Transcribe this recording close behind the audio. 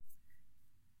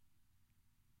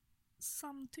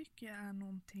Samtycke är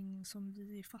någonting som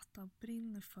vi i Fatta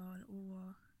brinner för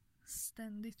och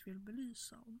ständigt vill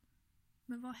belysa om.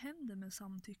 Men vad händer med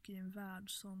samtycke i en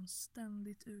värld som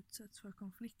ständigt utsätts för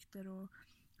konflikter och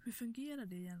hur fungerar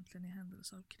det egentligen i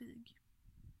händelse av krig?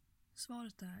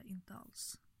 Svaret är inte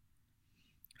alls.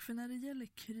 För när det gäller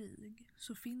krig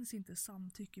så finns inte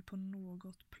samtycke på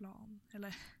något plan.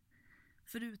 Eller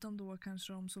förutom då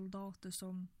kanske de soldater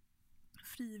som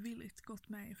frivilligt gått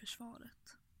med i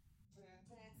försvaret.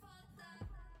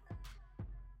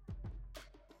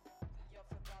 Jag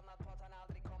förbannad på att han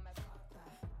aldrig kommer fatta.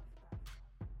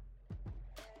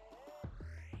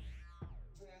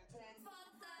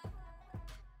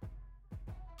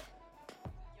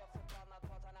 Jag förbannad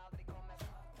på att han aldrig kommer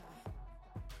fatta.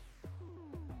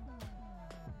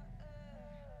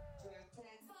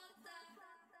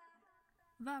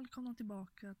 Välkomna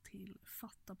tillbaka till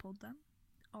Fatta-podden,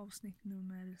 avsnitt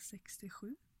nummer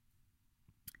 67.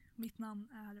 Mitt namn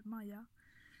är Maja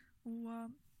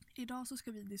och idag så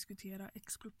ska vi diskutera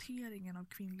exploateringen av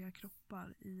kvinnliga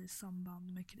kroppar i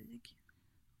samband med krig.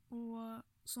 Och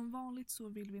som vanligt så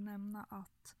vill vi nämna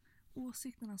att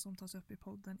åsikterna som tas upp i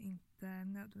podden inte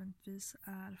nödvändigtvis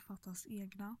är Fattas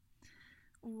egna.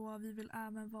 Och vi vill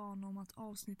även varna om att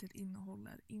avsnittet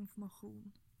innehåller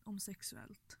information om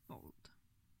sexuellt våld.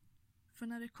 För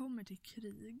när det kommer till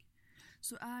krig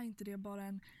så är inte det bara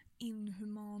en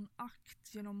inhuman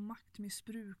akt genom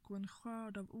maktmissbruk och en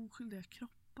skörd av oskyldiga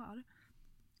kroppar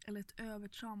eller ett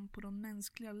övertramp på de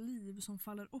mänskliga liv som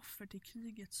faller offer till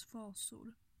krigets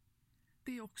fasor.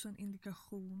 Det är också en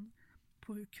indikation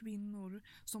på hur kvinnor,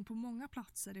 som på många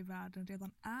platser i världen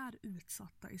redan är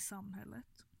utsatta i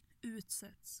samhället,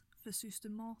 utsätts för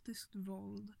systematiskt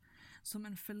våld som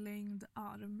en förlängd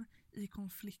arm i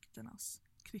konflikternas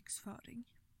krigsföring.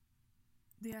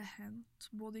 Det har hänt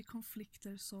både i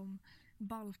konflikter som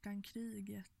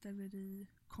Balkankriget eller i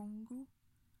Kongo,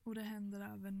 och det händer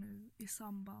även nu i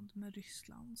samband med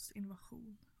Rysslands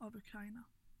invasion av Ukraina.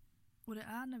 Och det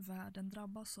är när världen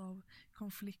drabbas av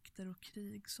konflikter och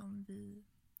krig som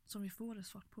vi får det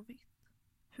svart på vitt.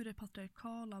 Hur det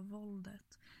patriarkala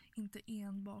våldet inte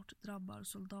enbart drabbar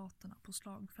soldaterna på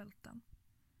slagfälten.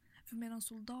 För medan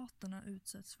soldaterna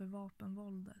utsätts för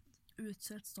vapenvåldet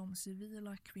utsätts de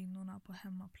civila kvinnorna på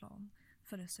hemmaplan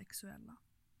för det sexuella.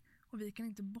 Och vi kan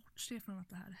inte bortse från att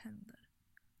det här händer.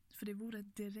 För det vore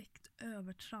ett direkt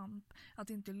övertramp att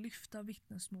inte lyfta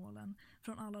vittnesmålen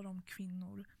från alla de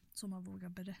kvinnor som har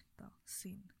vågat berätta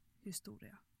sin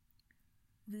historia.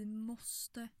 Vi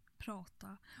måste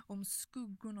prata om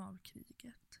skuggorna av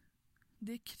kriget.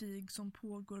 Det krig som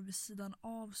pågår vid sidan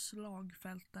av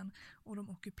slagfälten och de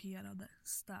ockuperade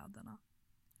städerna.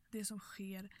 Det som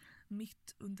sker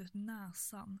mitt under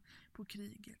näsan på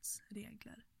krigets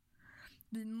regler.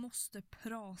 Vi måste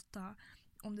prata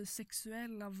om det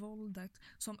sexuella våldet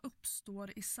som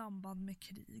uppstår i samband med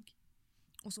krig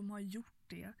och som har gjort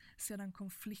det sedan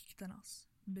konflikternas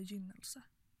begynnelse.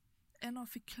 En av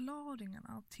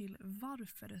förklaringarna till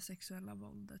varför det sexuella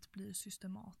våldet blir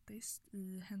systematiskt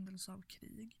i händelse av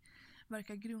krig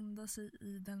verkar grunda sig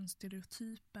i den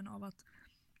stereotypen av att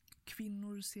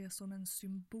kvinnor ses som en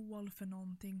symbol för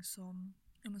någonting som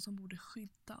borde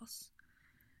skyddas.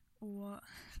 Och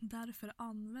därför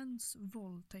används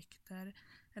våldtäkter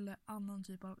eller annan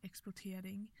typ av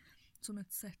exploatering som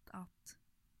ett sätt att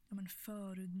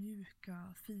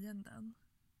förödmjuka fienden.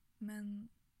 Men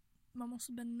man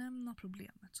måste benämna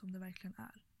problemet som det verkligen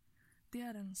är. Det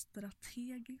är en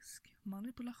strategisk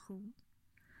manipulation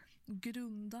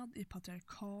grundad i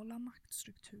patriarkala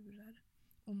maktstrukturer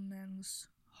och mäns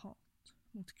hat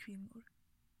mot kvinnor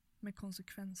med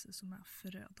konsekvenser som är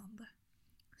förödande.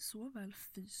 Såväl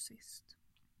fysiskt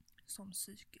som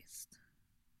psykiskt.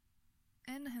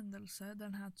 En händelse där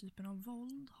den här typen av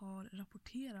våld har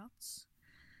rapporterats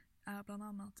är bland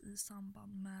annat i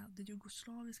samband med det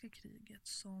jugoslaviska kriget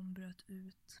som bröt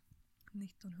ut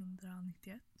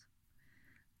 1991.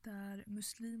 Där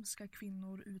muslimska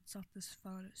kvinnor utsattes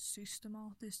för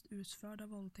systematiskt utförda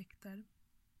våldtäkter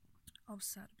av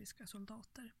serbiska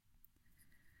soldater.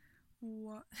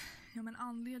 Och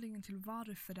anledningen till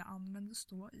varför det användes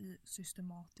då i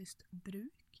systematiskt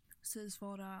bruk sägs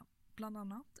vara bland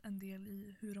annat en del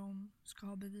i hur de ska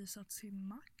ha bevisat sin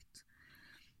makt.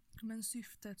 Men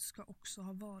syftet ska också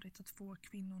ha varit att få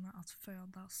kvinnorna att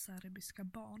föda serbiska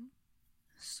barn.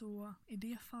 Så i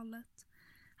det fallet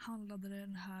handlade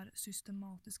det här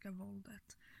systematiska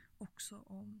våldet också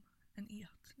om en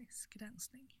etnisk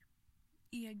rensning.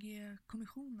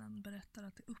 EG-kommissionen berättar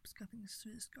att det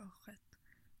uppskattningsvis ska ha skett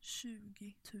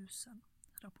 20 000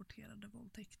 rapporterade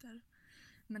våldtäkter.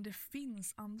 Men det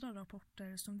finns andra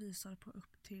rapporter som visar på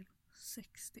upp till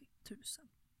 60 000.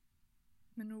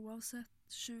 Men oavsett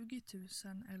 20 000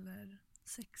 eller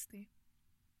 60,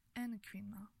 en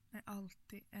kvinna är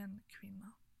alltid en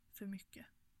kvinna för mycket.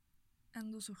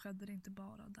 Ändå så skedde det inte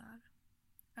bara där.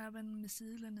 Även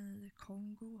missilen i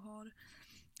Kongo har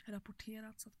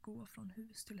rapporterats att gå från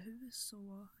hus till hus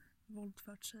och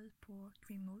våldfört sig på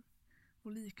kvinnor.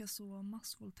 Och likaså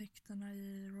massvåldtäkterna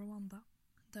i Rwanda,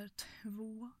 där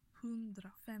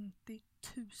 250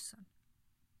 000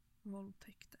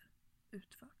 våldtäkter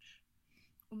utförts.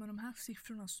 Och med de här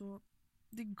siffrorna så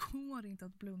det går inte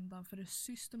att blunda för det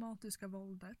systematiska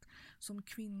våldet som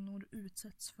kvinnor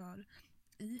utsätts för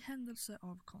i händelse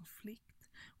av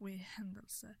konflikt och i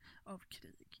händelse av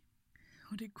krig.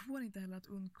 Och det går inte heller att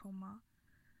undkomma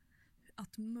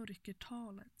att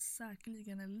mörkertalet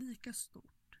säkerligen är lika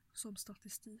stort som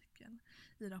statistiken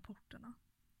i rapporterna.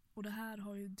 Och det här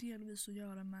har ju delvis att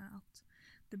göra med att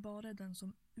det bara är den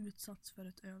som utsatts för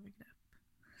ett övergrepp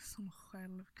som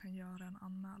själv kan göra en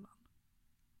anmälan.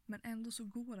 Men ändå så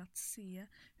går det att se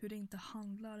hur det inte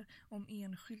handlar om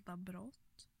enskilda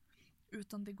brott,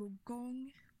 utan det går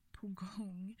gång på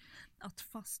gång att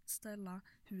fastställa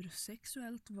hur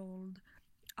sexuellt våld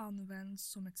används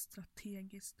som ett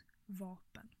strategiskt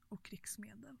vapen och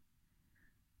krigsmedel.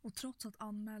 Och trots att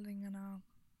anmälningarna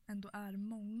ändå är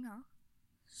många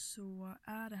så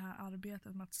är det här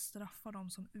arbetet med att straffa dem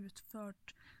som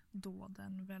utfört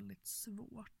dåden väldigt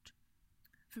svårt.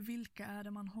 För vilka är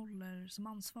det man håller som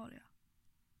ansvariga?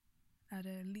 Är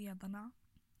det ledarna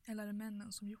eller är det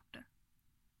männen som gjort det?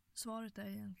 Svaret är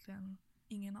egentligen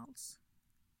ingen alls.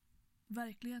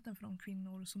 Verkligheten för de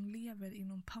kvinnor som lever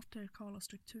inom patriarkala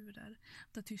strukturer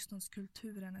där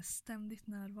tystnadskulturen är ständigt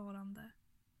närvarande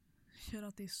gör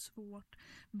att det är svårt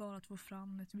bara att få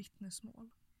fram ett vittnesmål.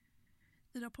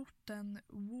 I rapporten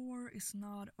War is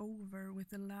not over with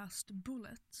the last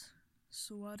bullet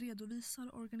så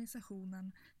redovisar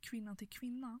organisationen Kvinna till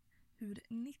kvinna hur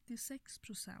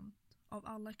 96% av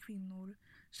alla kvinnor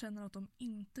känner att de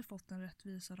inte fått den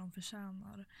rättvisa de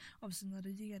förtjänar av sina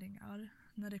regeringar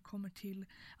när det kommer till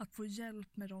att få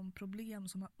hjälp med de problem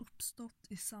som har uppstått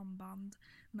i samband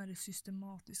med det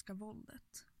systematiska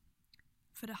våldet.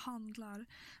 För det handlar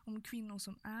om kvinnor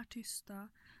som är tysta,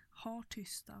 har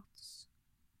tystats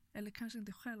eller kanske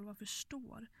inte själva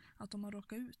förstår att de har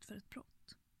råkat ut för ett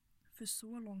brott. För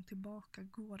så långt tillbaka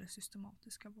går det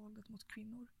systematiska våldet mot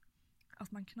kvinnor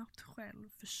att man knappt själv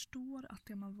förstår att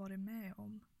det man varit med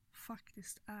om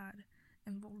faktiskt är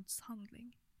en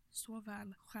våldshandling,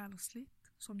 såväl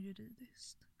själsligt som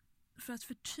juridiskt. För att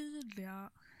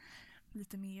förtydliga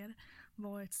lite mer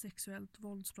vad ett sexuellt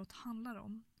våldsbrott handlar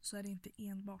om så är det inte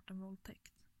enbart en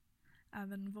våldtäkt.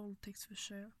 Även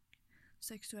våldtäktsförsök,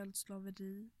 sexuellt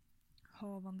slaveri,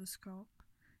 havandeskap,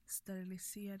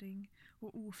 sterilisering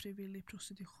och ofrivillig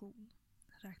prostitution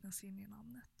räknas in i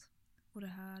namnet. Och det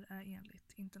här är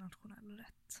enligt internationell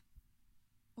rätt.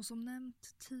 Och som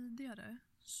nämnt tidigare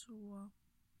så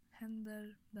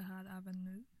händer det här även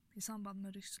nu i samband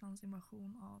med Rysslands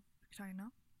invasion av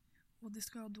Ukraina. Och det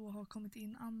ska då ha kommit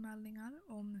in anmälningar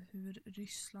om hur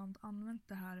Ryssland använt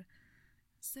det här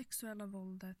sexuella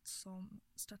våldet som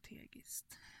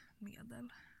strategiskt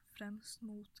medel. Främst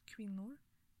mot kvinnor,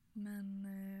 men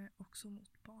också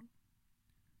mot barn.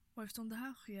 Och eftersom det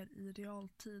här sker i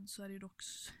realtid så är det dock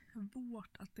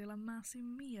svårt att dela med sig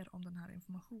mer om den här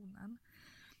informationen.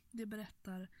 Det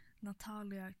berättar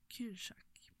Natalia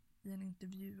Kirchak i en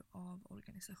intervju av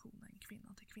organisationen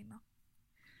Kvinna till kvinna.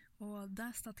 Och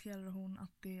där staterar hon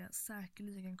att det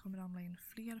säkerligen kommer ramla in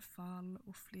fler fall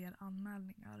och fler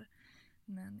anmälningar,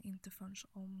 men inte förrän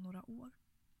om några år.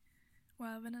 Och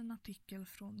även en artikel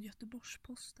från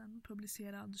Göteborgs-Posten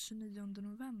publicerad 29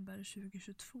 november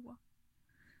 2022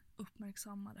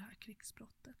 uppmärksammar det här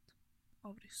krigsbrottet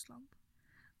av Ryssland,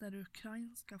 där det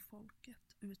ukrainska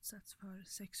folket utsätts för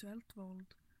sexuellt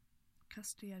våld,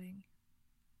 kastrering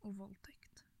och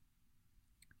våldtäkt.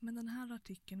 Men den här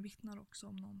artikeln vittnar också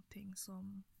om någonting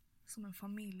som en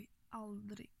familj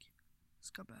aldrig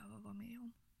ska behöva vara med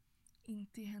om.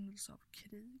 Inte i händelse av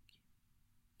krig,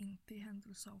 inte i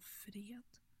händelse av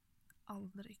fred,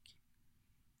 aldrig.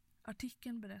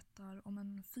 Artikeln berättar om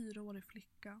en 4-årig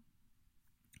flicka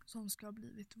som ska ha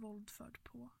blivit våldförd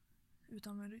på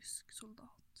utav en rysk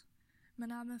soldat.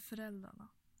 Men även föräldrarna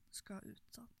ska ha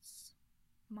utsatts.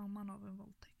 Mamman av en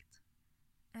våldtäkt.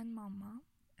 En mamma,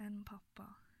 en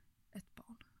pappa, ett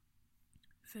barn.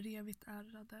 För evigt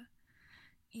ärrade,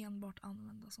 enbart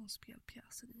använda som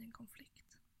spelpjäser i en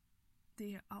konflikt.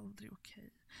 Det är aldrig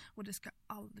okej och det ska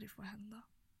aldrig få hända.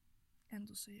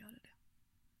 Ändå så gör det.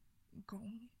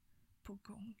 Gång på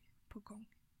gång på gång.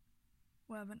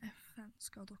 Och även FN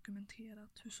ska ha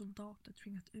dokumenterat hur soldater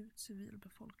tvingat ut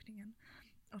civilbefolkningen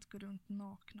att gå runt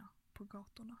nakna på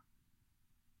gatorna.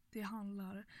 Det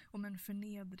handlar om en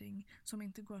förnedring som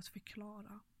inte går att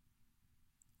förklara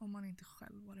om man inte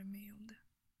själv varit med om det.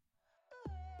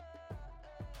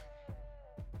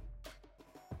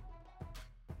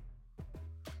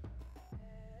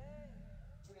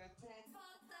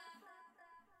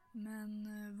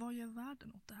 Men vad gör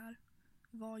världen åt det här?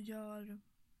 Vad gör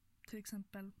till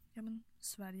exempel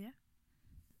Sverige?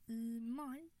 I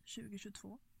maj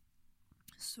 2022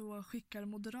 så skickar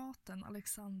moderaten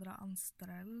Alexandra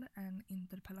Anstrell en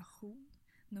interpellation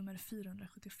nummer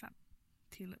 475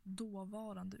 till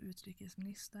dåvarande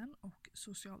utrikesministern och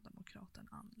socialdemokraten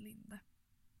Ann Linde.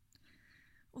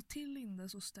 Och till Linde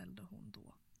så ställde hon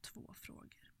då 2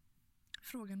 frågor.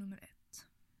 Fråga nummer 1.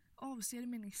 Avser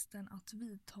ministern att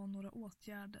vidta några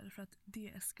åtgärder för att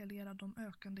deeskalera de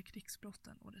ökande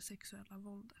krigsbrotten och det sexuella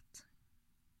våldet?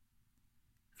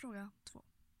 Fråga 2.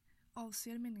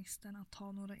 Avser ministern att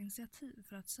ta några initiativ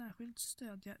för att särskilt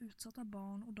stödja utsatta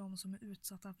barn och de som är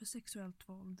utsatta för sexuellt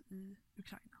våld i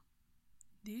Ukraina?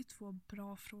 Det är 2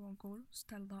 bra frågor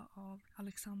ställda av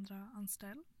Alexandra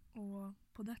Anstrell, och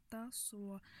på detta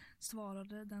så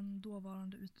svarade den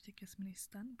dåvarande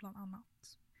utrikesministern bland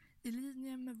annat: I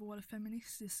linje med vår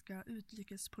feministiska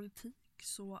utrikespolitik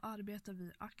så arbetar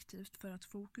vi aktivt för att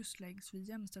fokus läggs vid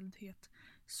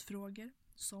jämställdhetsfrågor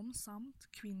som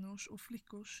samt kvinnors och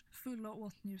flickors fulla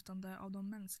åtnjutande av de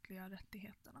mänskliga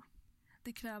rättigheterna.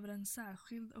 Det kräver en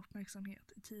särskild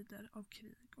uppmärksamhet i tider av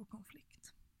krig och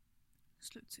konflikt.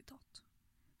 Slutcitat.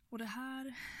 Och det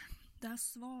här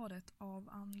svaret av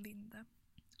Ann Linde,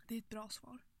 det är ett bra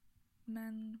svar.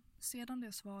 Men sedan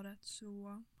det svaret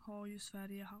så har ju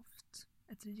Sverige haft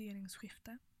ett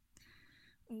regeringsskifte.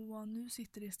 Och nu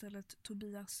sitter istället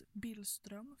Tobias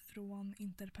Billström från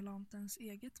interpellantens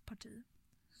eget parti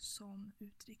som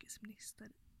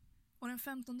utrikesminister. Och den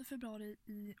 15 februari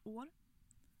i år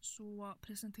så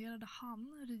presenterade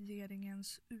han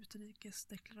regeringens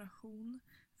utrikesdeklaration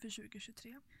för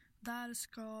 2023. Där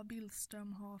ska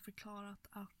Billström ha förklarat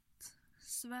att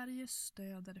Sverige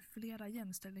stöder flera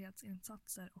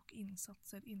jämställdhetsinsatser och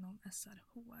insatser inom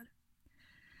SRHR.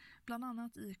 Bland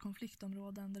annat i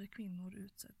konfliktområden där kvinnor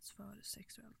utsätts för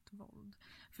sexuellt våld,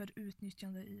 för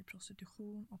utnyttjande i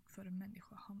prostitution och för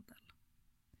människohandel.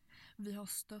 Vi har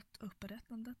stött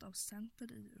upprättandet av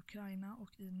center i Ukraina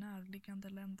och i närliggande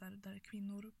länder där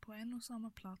kvinnor på en och samma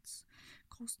plats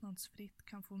kostnadsfritt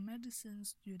kan få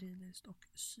medicinskt, juridiskt och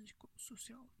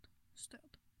psykosocialt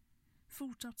stöd.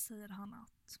 Fortsatt säger han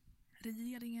att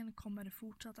regeringen kommer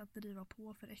fortsatt att driva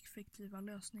på för effektiva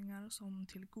lösningar som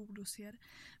tillgodoser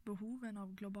behoven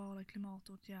av globala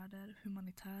klimatåtgärder,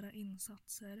 humanitära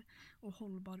insatser och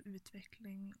hållbar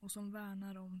utveckling och som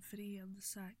värnar om fred,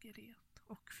 säkerhet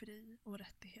och fri- och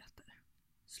rättigheter.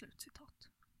 Slutcitat.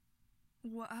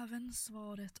 Och även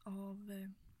svaret av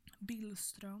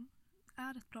Billström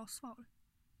är ett bra svar.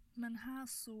 Men här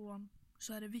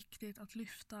så är det viktigt att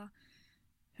lyfta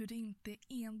hur det inte är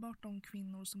enbart de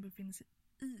kvinnor som befinner sig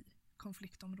i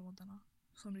konfliktområdena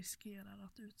som riskerar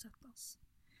att utsättas.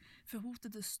 För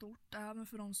hotet är stort även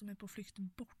för de som är på flykt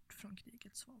bort från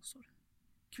krigets fasor.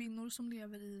 Kvinnor som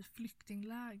lever i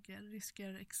flyktingläger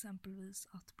riskerar exempelvis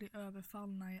att bli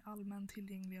överfallna i allmänt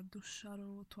tillgängliga duschar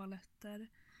och toaletter.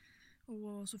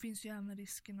 Och så finns ju även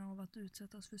risken av att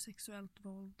utsättas för sexuellt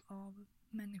våld av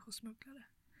människosmugglare.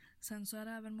 Sen så är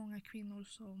det även många kvinnor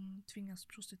som tvingas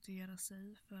prostituera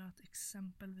sig för att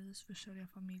exempelvis försörja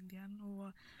familjen,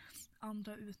 och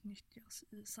andra utnyttjas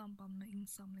i samband med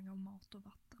insamling av mat och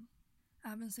vatten.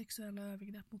 Även sexuella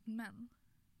övergrepp mot män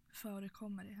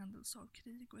förekommer i händelse av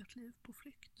krig och ett liv på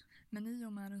flykt. Men i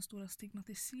och med den stora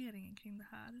stigmatiseringen kring det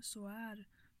här så är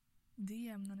det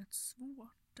ämnen ett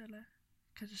svårt eller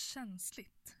kanske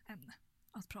känsligt ämne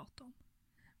att prata om.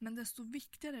 Men desto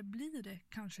viktigare blir det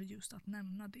kanske just att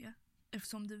nämna det,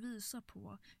 eftersom det visar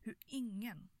på hur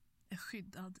ingen är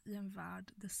skyddad i en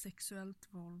värld där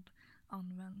sexuellt våld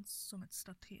används som ett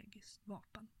strategiskt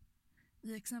vapen.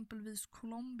 I exempelvis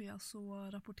Colombia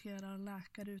så rapporterar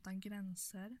Läkare utan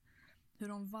gränser hur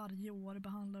de varje år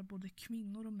behandlar både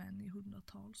kvinnor och män i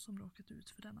hundratals som råkat ut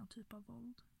för denna typ av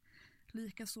våld.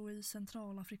 Likaså i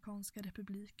Centralafrikanska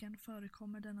republiken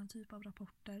förekommer denna typ av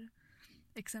rapporter,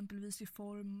 exempelvis i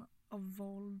form av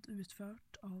våld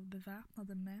utfört av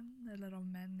beväpnade män eller av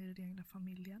män i den egna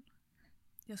familjen.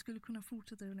 Jag skulle kunna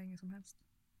fortsätta hur länge som helst.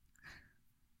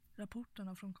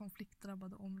 Rapporterna från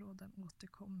konfliktdrabbade områden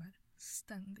återkommer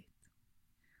ständigt.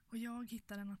 Och jag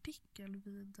hittar en artikel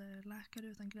vid Läkare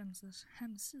utan gränsers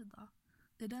hemsida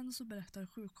I den så berättar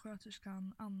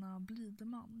sjuksköterskan Anna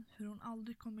Blideman hur hon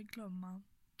aldrig kommer glömma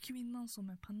kvinnan som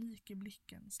med panik i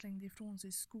blicken slängde ifrån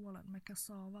sig skålen med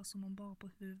kassava som hon bar på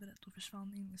huvudet och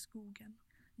försvann in i skogen.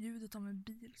 Ljudet av en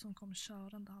bil som kom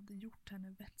körande hade gjort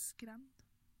henne vettskrämd.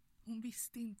 Hon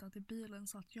visste inte att i bilen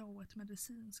satt jag och ett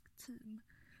medicinskt team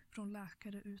från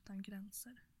Läkare utan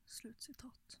gränser.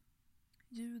 Slutcitat.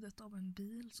 Ljudet av en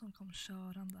bil som kom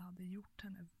körande hade gjort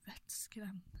henne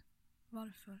vettskrämd.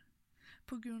 Varför?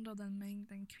 På grund av den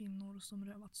mängden kvinnor som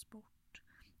rövats bort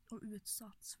och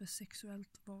utsatts för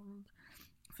sexuellt våld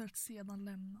för att sedan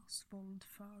lämnas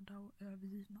våldförda och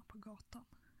övergivna på gatan.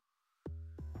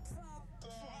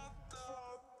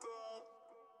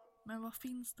 Men vad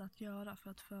finns det att göra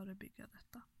för att förebygga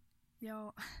detta?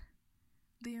 Ja,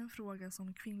 det är en fråga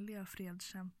som kvinnliga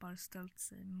fredskämpar ställt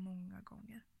sig många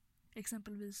gånger.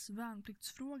 Exempelvis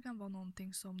värnpliktsfrågan var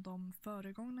någonting som de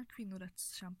föregångna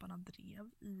kvinnorättskämparna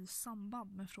drev i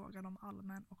samband med frågan om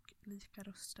allmän och lika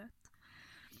rösträtt.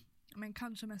 Men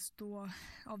kanske mest då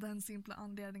av den simpla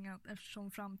anledningen att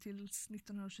eftersom fram till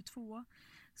 1922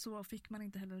 så fick man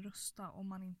inte heller rösta om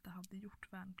man inte hade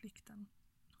gjort värnplikten.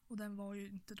 Och den var ju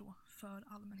inte då för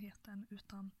allmänheten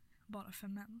utan bara för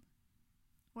män.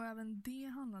 Och även det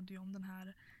handlade ju om den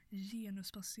här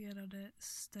genusbaserade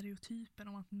stereotypen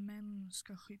om att män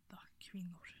ska skydda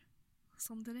kvinnor.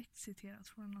 Som direkt citerat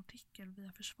från en artikel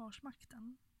via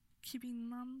Försvarsmakten.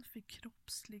 Kvinnan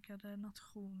förkroppsligade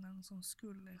nationen som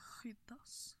skulle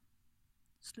skyddas.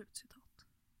 Slutcitat.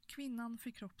 Kvinnan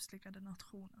förkroppsligade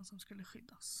nationen som skulle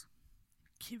skyddas.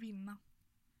 Kvinna.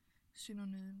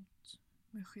 Synonymt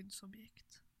med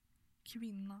skyddsobjekt.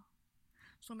 Kvinna.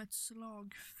 Som ett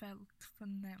slagfält för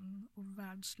män och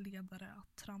världsledare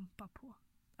att trampa på.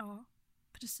 Ja,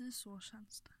 precis så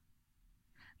känns det.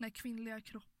 När kvinnliga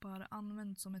kroppar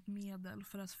används som ett medel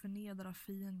för att förnedra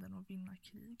fienden och vinna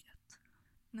kriget.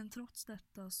 Men trots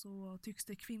detta så tycks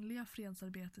det kvinnliga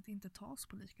fredsarbetet inte tas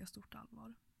på lika stort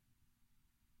allvar.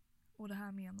 Och det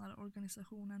här menar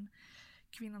organisationen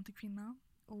Kvinnan till kvinna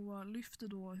och lyfter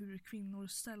då hur kvinnor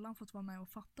sällan fått vara med och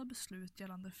fatta beslut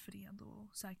gällande fred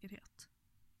och säkerhet.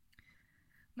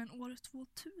 Men år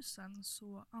 2000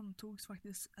 så antogs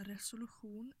faktiskt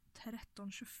resolution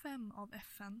 1325 av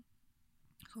FN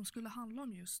som skulle handla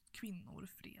om just kvinnor,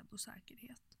 fred och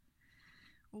säkerhet.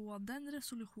 Och den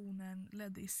resolutionen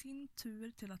ledde i sin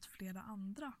tur till att flera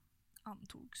andra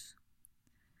antogs.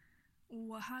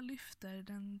 Och här lyfter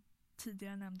den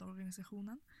tidigare nämnda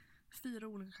organisationen 4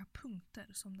 olika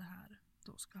punkter som det här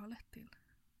då ska ha lett till.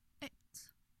 1.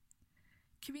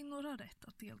 Kvinnor har rätt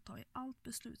att delta i allt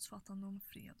beslutsfattande om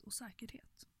fred och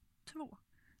säkerhet. 2.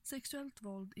 Sexuellt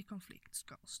våld i konflikt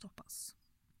ska stoppas.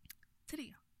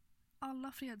 3.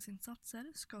 Alla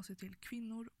fredsinsatser ska se till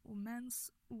kvinnor och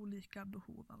mäns olika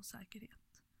behov av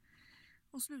säkerhet.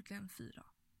 Och slutligen 4.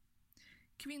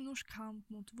 Kvinnors kamp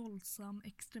mot våldsam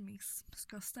extremism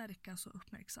ska stärkas och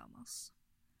uppmärksammas.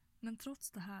 Men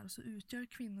trots det här så utgör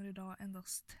kvinnor idag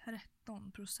endast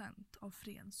 13% av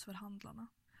fredsförhandlarna.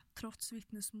 Trots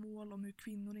vittnesmål om hur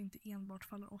kvinnor inte enbart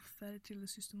faller offer till det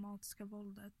systematiska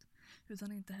våldet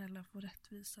utan inte heller får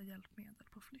rättvisa hjälpmedel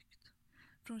på flykt.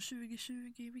 Från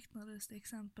 2020 vittnades det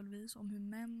exempelvis om hur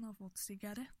män har fått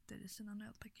cigaretter i sina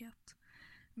nödpaket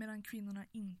medan kvinnorna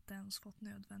inte ens fått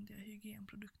nödvändiga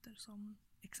hygienprodukter som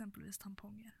exempelvis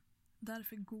tamponger.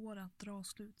 Därför går det att dra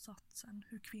slutsatsen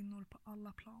hur kvinnor på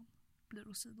alla plan blir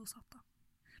åsidosatta.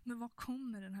 Men var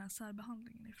kommer den här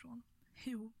särbehandlingen ifrån?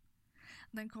 Jo,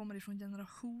 den kommer ifrån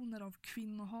generationer av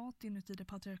kvinnohat inuti det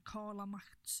patriarkala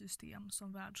maktsystem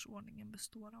som världsordningen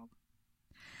består av.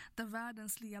 Där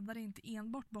världens ledare inte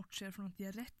enbart bortser från att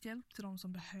ge rätt hjälp till de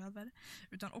som behöver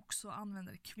utan också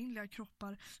använder kvinnliga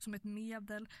kroppar som ett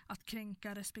medel att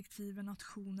kränka respektive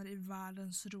nationer i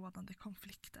världens rådande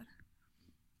konflikter.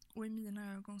 Och i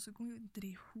mina ögon så går inte det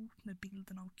ihop med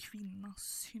bilden av kvinna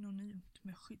synonymt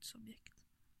med skyddsobjekt.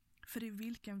 För i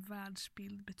vilken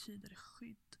världsbild betyder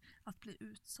skydd att bli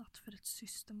utsatt för ett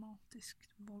systematiskt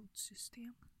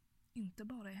våldssystem? Inte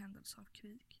bara i händelse av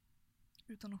krig,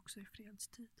 utan också i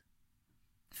fredstid.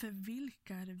 För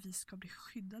vilka är det vi ska bli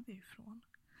skyddade ifrån?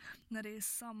 När det är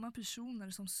samma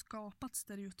personer som skapat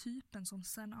stereotypen som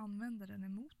sedan använder den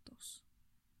emot oss.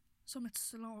 Som ett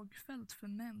slagfält för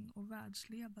män och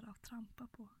världsledare att trampa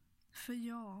på. För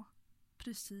ja,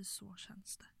 precis så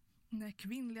känns det. När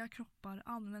kvinnliga kroppar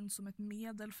används som ett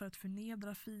medel för att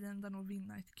förnedra fienden och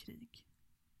vinna ett krig.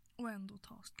 Och ändå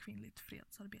tas kvinnligt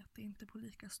fredsarbete inte på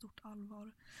lika stort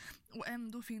allvar. Och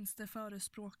ändå finns det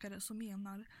förespråkare som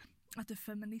menar att det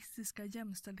feministiska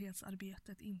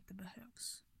jämställdhetsarbetet inte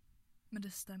behövs. Men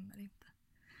det stämmer inte.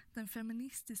 Den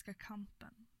feministiska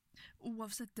kampen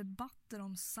Oavsett debatter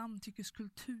om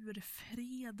samtyckeskultur,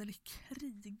 fred eller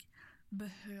krig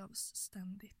behövs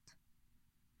ständigt.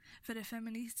 För det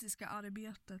feministiska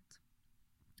arbetet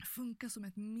funkar som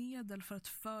ett medel för att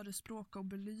förespråka och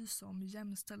belysa om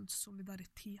jämställd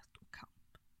solidaritet och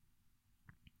kamp.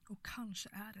 Och kanske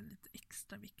är det lite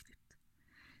extra viktigt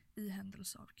i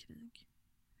händelse av krig.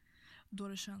 Då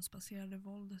det könsbaserade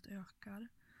våldet ökar,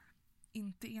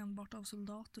 inte enbart av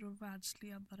soldater och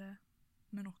världsledare,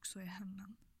 men också i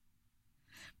hemmen.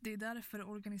 Det är därför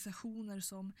organisationer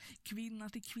som Kvinna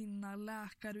till kvinna,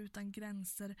 Läkare utan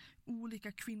gränser,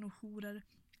 olika kvinnojourer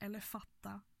eller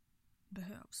Fatta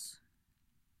behövs.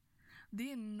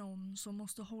 Det är någon som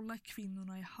måste hålla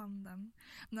kvinnorna i handen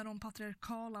när de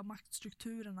patriarkala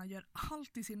maktstrukturerna gör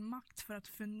allt i sin makt för att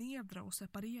förnedra och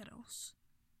separera oss.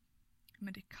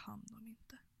 Men det kan de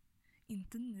inte.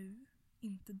 Inte nu,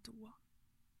 inte då.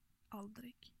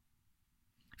 Aldrig.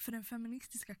 För den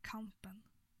feministiska kampen,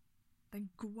 den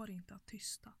går inte att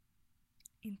tysta.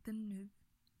 Inte nu,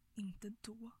 inte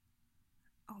då,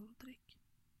 aldrig.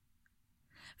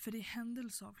 För i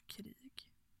händelse av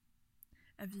krig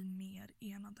är vi mer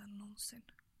enade än någonsin.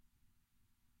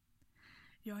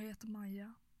 Jag heter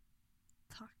Maja.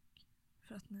 Tack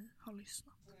för att ni har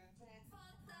lyssnat.